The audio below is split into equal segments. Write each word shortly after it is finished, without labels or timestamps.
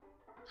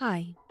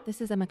Hi,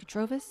 this is Emma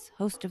Katrovis,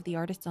 host of the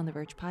Artists on the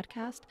Verge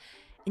podcast,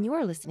 and you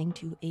are listening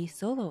to a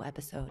solo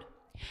episode.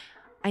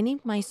 I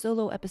named my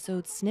solo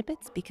episodes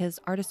Snippets because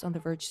Artists on the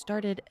Verge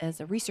started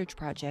as a research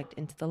project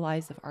into the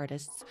lives of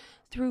artists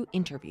through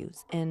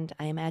interviews, and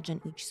I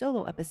imagine each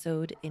solo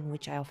episode, in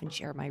which I often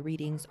share my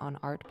readings on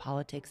art,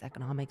 politics,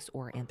 economics,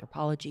 or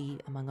anthropology,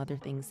 among other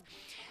things,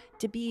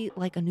 to be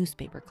like a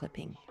newspaper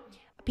clipping.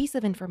 A piece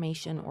of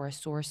information or a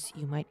source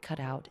you might cut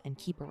out and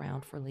keep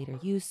around for later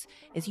use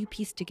as you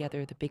piece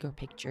together the bigger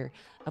picture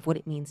of what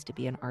it means to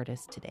be an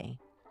artist today.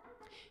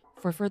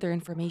 For further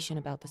information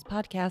about this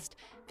podcast,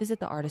 visit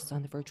the Artists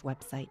on the Verge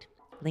website,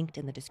 linked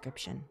in the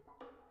description.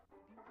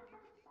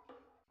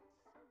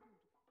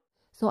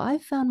 So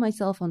I've found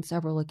myself on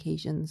several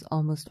occasions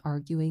almost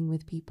arguing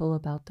with people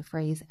about the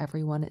phrase,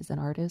 everyone is an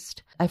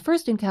artist. I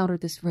first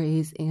encountered this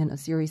phrase in a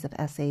series of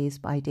essays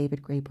by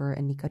David Graeber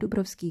and Nika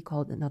Dubrovsky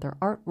called Another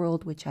Art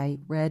World, which I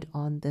read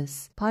on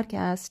this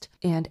podcast.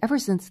 And ever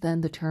since then,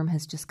 the term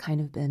has just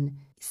kind of been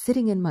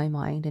sitting in my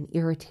mind and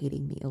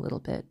irritating me a little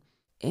bit.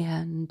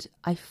 And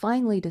I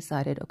finally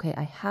decided, okay,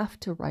 I have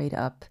to write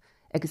up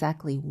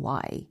exactly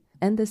why.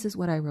 And this is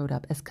what I wrote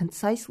up as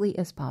concisely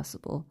as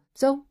possible.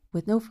 So,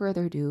 with no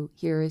further ado,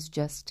 here is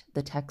just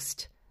the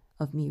text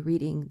of me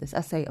reading this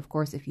essay. Of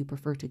course, if you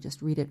prefer to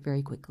just read it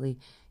very quickly,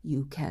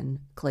 you can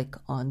click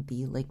on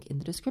the link in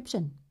the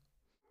description.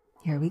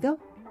 Here we go.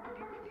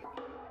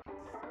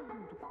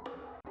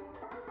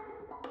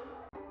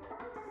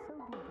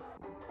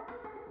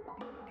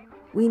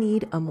 We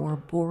need a more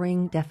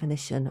boring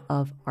definition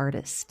of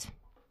artist.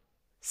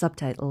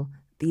 Subtitle: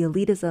 The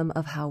elitism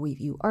of how we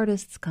view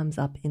artists comes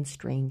up in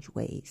strange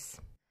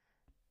ways.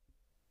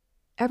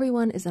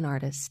 Everyone is an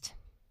artist.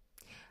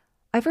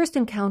 I first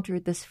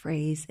encountered this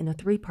phrase in a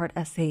 3-part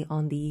essay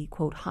on the,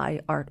 quote,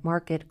 high art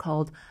market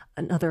called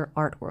Another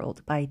Art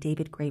World by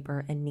David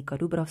Graeber and Nika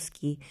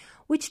Dubrovsky,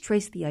 which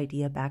traced the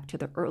idea back to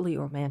the early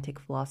Romantic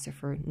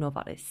philosopher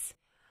Novalis.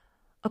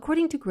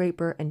 According to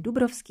Graeber and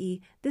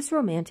Dubrovsky, this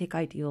romantic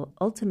ideal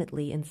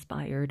ultimately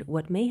inspired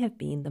what may have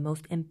been the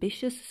most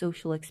ambitious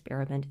social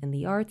experiment in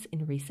the arts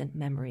in recent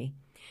memory,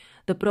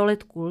 the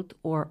prolet cult,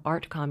 or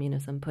art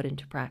communism put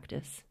into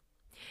practice.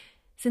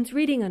 Since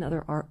reading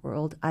Another Art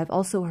World, I've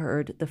also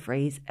heard the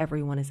phrase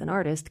everyone is an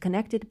artist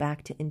connected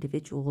back to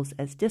individuals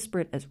as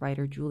disparate as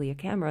writer Julia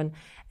Cameron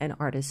and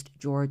artist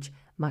George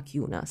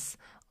Maciunas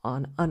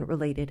on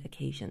unrelated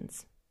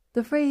occasions.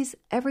 The phrase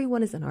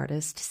everyone is an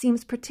artist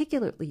seems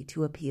particularly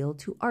to appeal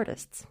to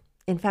artists.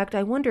 In fact,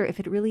 I wonder if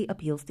it really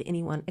appeals to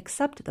anyone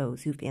except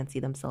those who fancy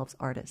themselves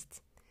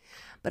artists.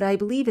 But I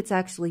believe it's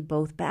actually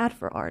both bad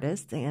for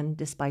artists and,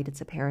 despite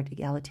its apparent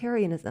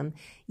egalitarianism,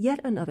 yet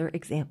another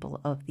example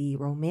of the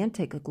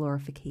romantic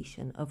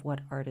glorification of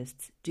what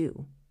artists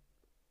do.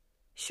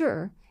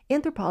 Sure,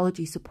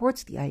 anthropology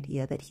supports the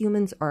idea that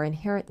humans are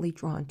inherently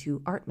drawn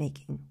to art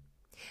making.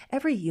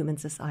 Every human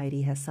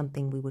society has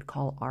something we would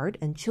call art,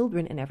 and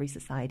children in every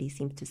society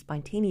seem to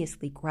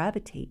spontaneously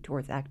gravitate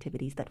towards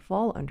activities that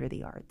fall under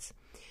the arts.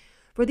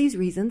 For these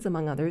reasons,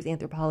 among others,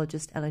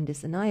 anthropologist Ellen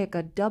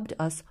Dissanayake dubbed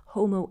us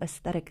Homo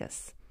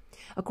aestheticus.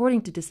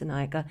 According to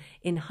Dissanayake,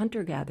 in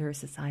hunter-gatherer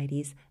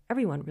societies,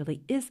 everyone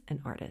really is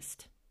an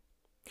artist.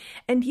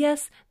 And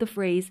yes, the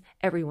phrase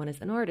everyone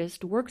is an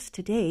artist works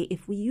today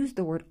if we use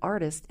the word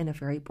artist in a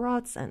very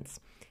broad sense,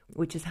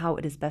 which is how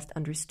it is best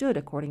understood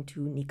according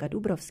to Nika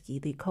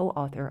Dubrovsky, the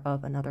co-author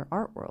of Another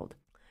Art World.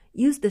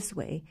 Used this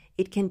way,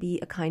 it can be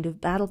a kind of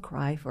battle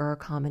cry for our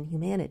common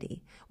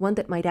humanity, one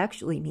that might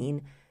actually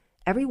mean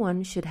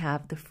everyone should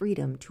have the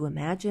freedom to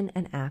imagine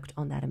and act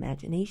on that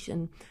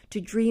imagination, to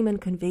dream and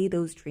convey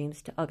those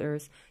dreams to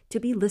others, to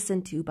be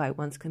listened to by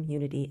one's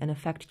community and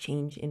affect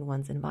change in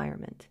one's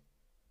environment.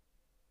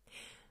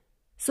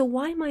 So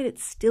why might it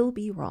still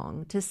be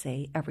wrong to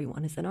say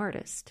everyone is an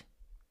artist?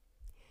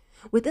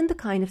 Within the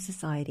kind of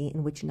society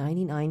in which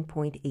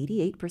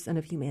 99.88%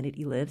 of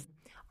humanity lives,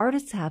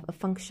 artists have a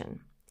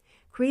function,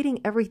 creating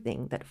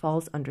everything that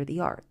falls under the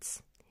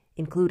arts,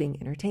 including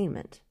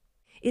entertainment.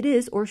 It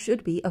is or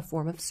should be a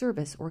form of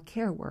service or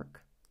care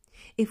work.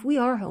 If we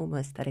are Homo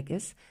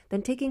aestheticus,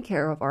 then taking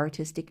care of our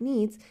artistic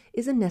needs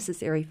is a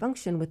necessary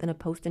function within a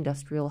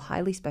post-industrial,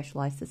 highly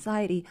specialized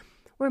society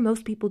where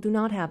most people do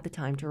not have the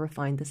time to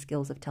refine the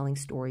skills of telling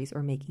stories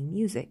or making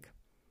music.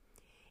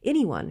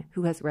 Anyone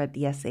who has read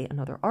the essay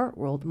Another Art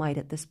World might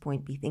at this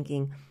point be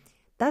thinking,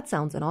 that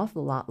sounds an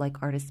awful lot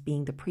like artists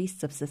being the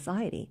priests of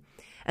society.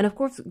 And of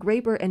course,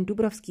 Graeber and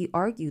Dubrovsky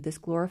argue this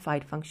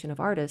glorified function of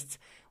artists,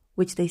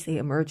 which they say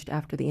emerged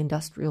after the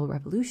Industrial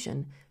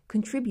Revolution,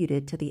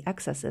 contributed to the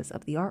excesses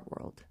of the art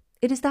world.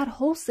 It is that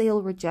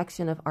wholesale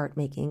rejection of art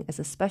making as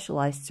a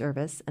specialized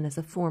service and as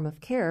a form of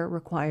care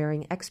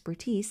requiring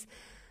expertise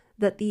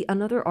that the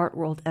Another Art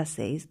World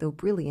essays, though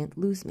brilliant,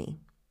 lose me.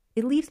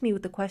 It leaves me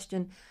with the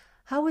question,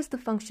 how is the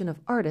function of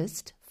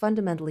artist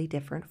fundamentally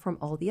different from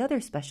all the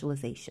other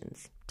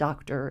specializations,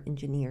 doctor,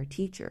 engineer,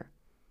 teacher?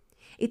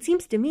 It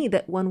seems to me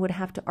that one would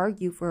have to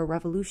argue for a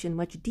revolution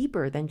much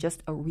deeper than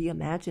just a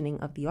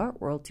reimagining of the art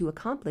world to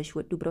accomplish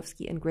what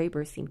Dubrovsky and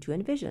Graeber seem to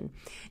envision,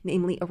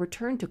 namely a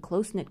return to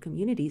close-knit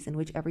communities in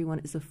which everyone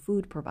is a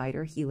food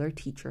provider, healer,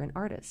 teacher, and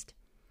artist.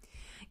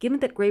 Given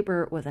that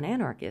Graeber was an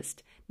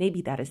anarchist,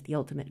 maybe that is the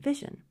ultimate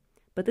vision.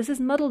 But this is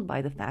muddled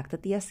by the fact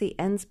that the essay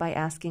ends by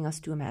asking us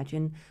to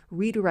imagine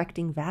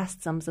redirecting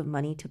vast sums of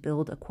money to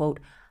build a, quote,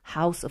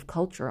 house of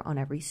culture on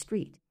every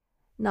street.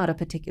 Not a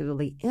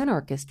particularly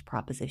anarchist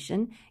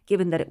proposition,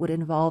 given that it would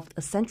involve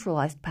a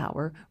centralized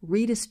power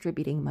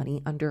redistributing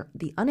money under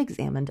the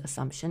unexamined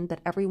assumption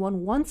that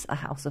everyone wants a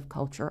house of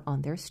culture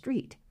on their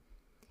street.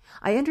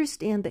 I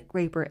understand that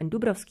Graeber and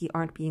Dubrovsky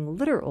aren't being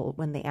literal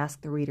when they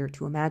ask the reader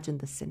to imagine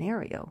this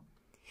scenario.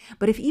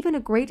 But if even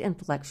a great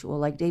intellectual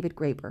like David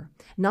Graeber,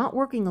 not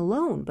working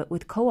alone but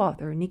with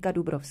co-author Nika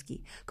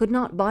Dubrovsky, could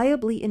not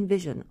viably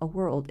envision a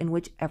world in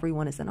which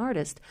everyone is an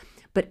artist,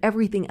 but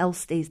everything else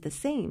stays the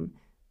same,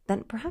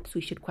 then perhaps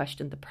we should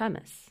question the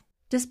premise.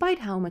 Despite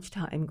how much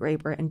time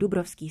Graeber and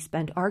Dubrovsky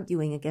spent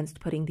arguing against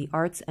putting the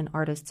arts and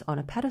artists on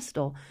a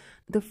pedestal,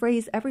 the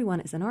phrase everyone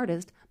is an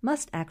artist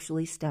must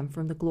actually stem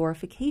from the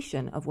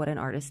glorification of what an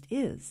artist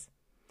is.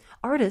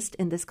 Artist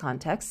in this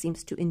context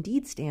seems to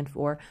indeed stand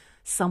for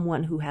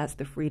someone who has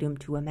the freedom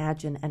to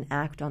imagine and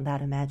act on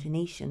that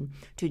imagination,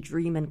 to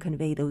dream and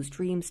convey those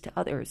dreams to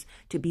others,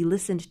 to be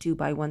listened to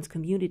by one's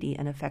community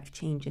and affect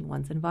change in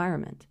one's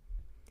environment.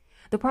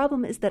 The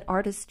problem is that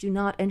artists do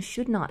not and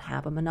should not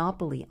have a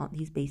monopoly on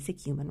these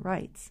basic human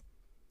rights.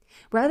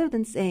 Rather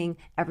than saying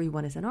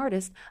everyone is an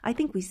artist, I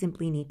think we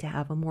simply need to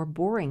have a more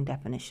boring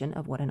definition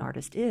of what an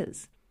artist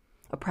is.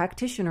 A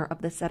practitioner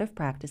of the set of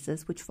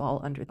practices which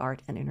fall under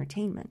art and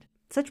entertainment.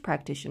 Such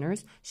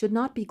practitioners should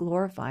not be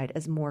glorified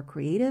as more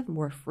creative,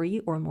 more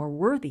free, or more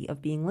worthy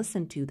of being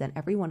listened to than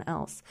everyone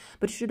else,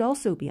 but should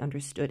also be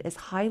understood as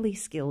highly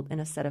skilled in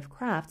a set of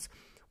crafts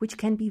which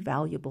can be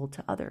valuable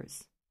to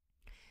others.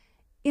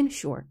 In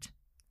short,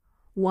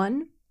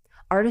 1.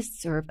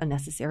 Artists serve a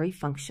necessary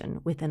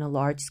function within a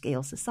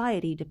large-scale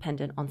society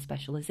dependent on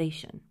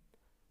specialization.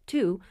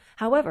 2.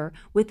 However,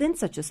 within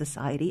such a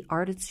society,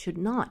 artists should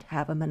not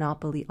have a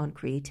monopoly on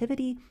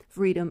creativity,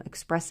 freedom,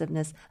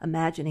 expressiveness,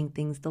 imagining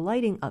things,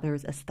 delighting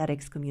others,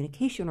 aesthetics,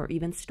 communication, or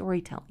even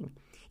storytelling,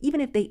 even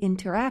if they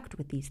interact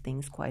with these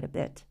things quite a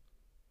bit.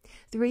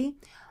 3.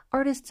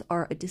 Artists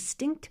are a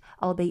distinct,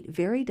 albeit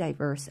very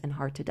diverse and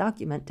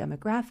hard-to-document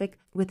demographic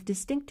with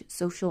distinct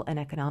social and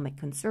economic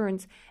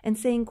concerns, and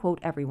saying, quote,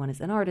 everyone is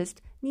an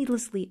artist,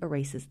 needlessly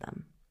erases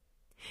them.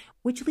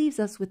 Which leaves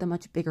us with a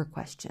much bigger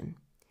question.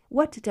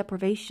 What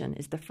deprivation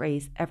is the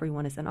phrase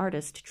everyone is an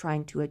artist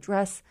trying to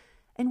address,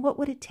 and what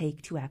would it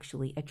take to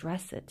actually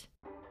address it?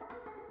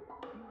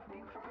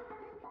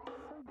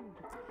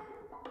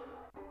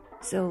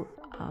 So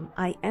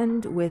I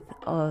end with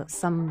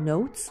some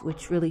notes,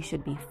 which really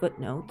should be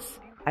footnotes.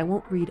 I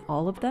won't read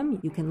all of them.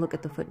 You can look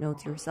at the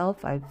footnotes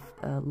yourself. I've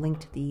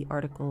linked the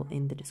article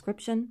in the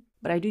description.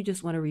 But I do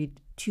just want to read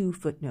 2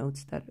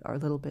 footnotes that are a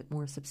little bit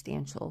more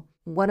substantial.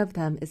 One of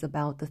them is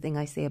about the thing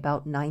I say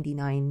about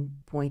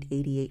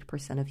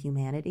 99.88% of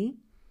humanity.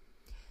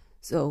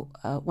 So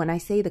when I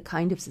say the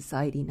kind of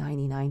society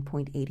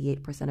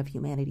 99.88% of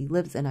humanity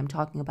lives in, I'm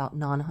talking about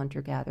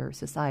non-hunter-gatherer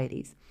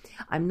societies.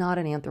 I'm not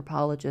an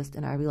anthropologist,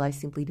 and I realize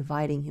simply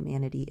dividing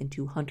humanity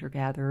into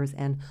hunter-gatherers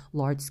and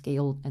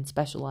large-scale and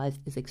specialized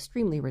is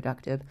extremely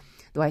reductive,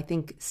 though I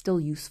think still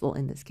useful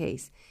in this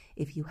case.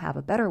 If you have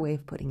a better way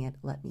of putting it,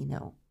 let me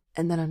know.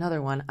 And then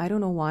another one, I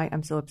don't know why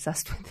I'm so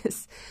obsessed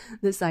with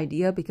this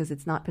idea, because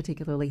it's not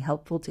particularly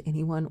helpful to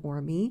anyone or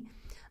me.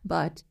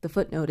 But the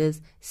footnote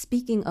is,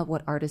 speaking of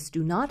what artists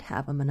do not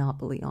have a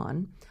monopoly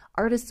on,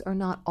 artists are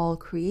not all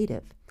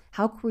creative.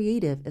 How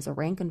creative is a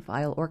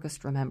rank-and-file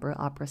orchestra member,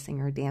 opera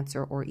singer,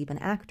 dancer, or even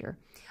actor?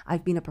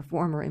 I've been a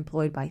performer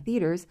employed by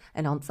theaters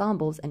and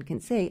ensembles and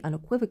can say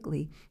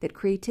unequivocally that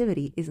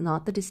creativity is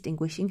not the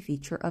distinguishing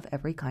feature of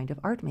every kind of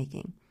art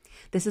making.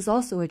 This is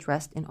also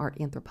addressed in art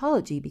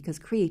anthropology because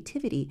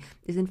creativity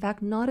is in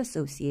fact not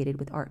associated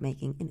with art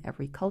making in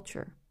every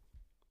culture.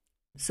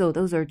 So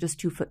those are just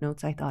 2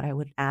 footnotes I thought I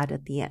would add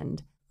at the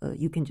end.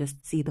 You can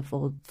just see the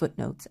full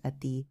footnotes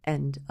at the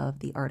end of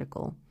the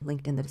article,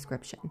 linked in the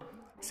description.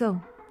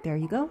 So there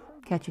you go.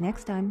 Catch you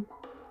next time.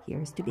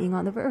 Here's to being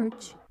on the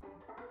verge.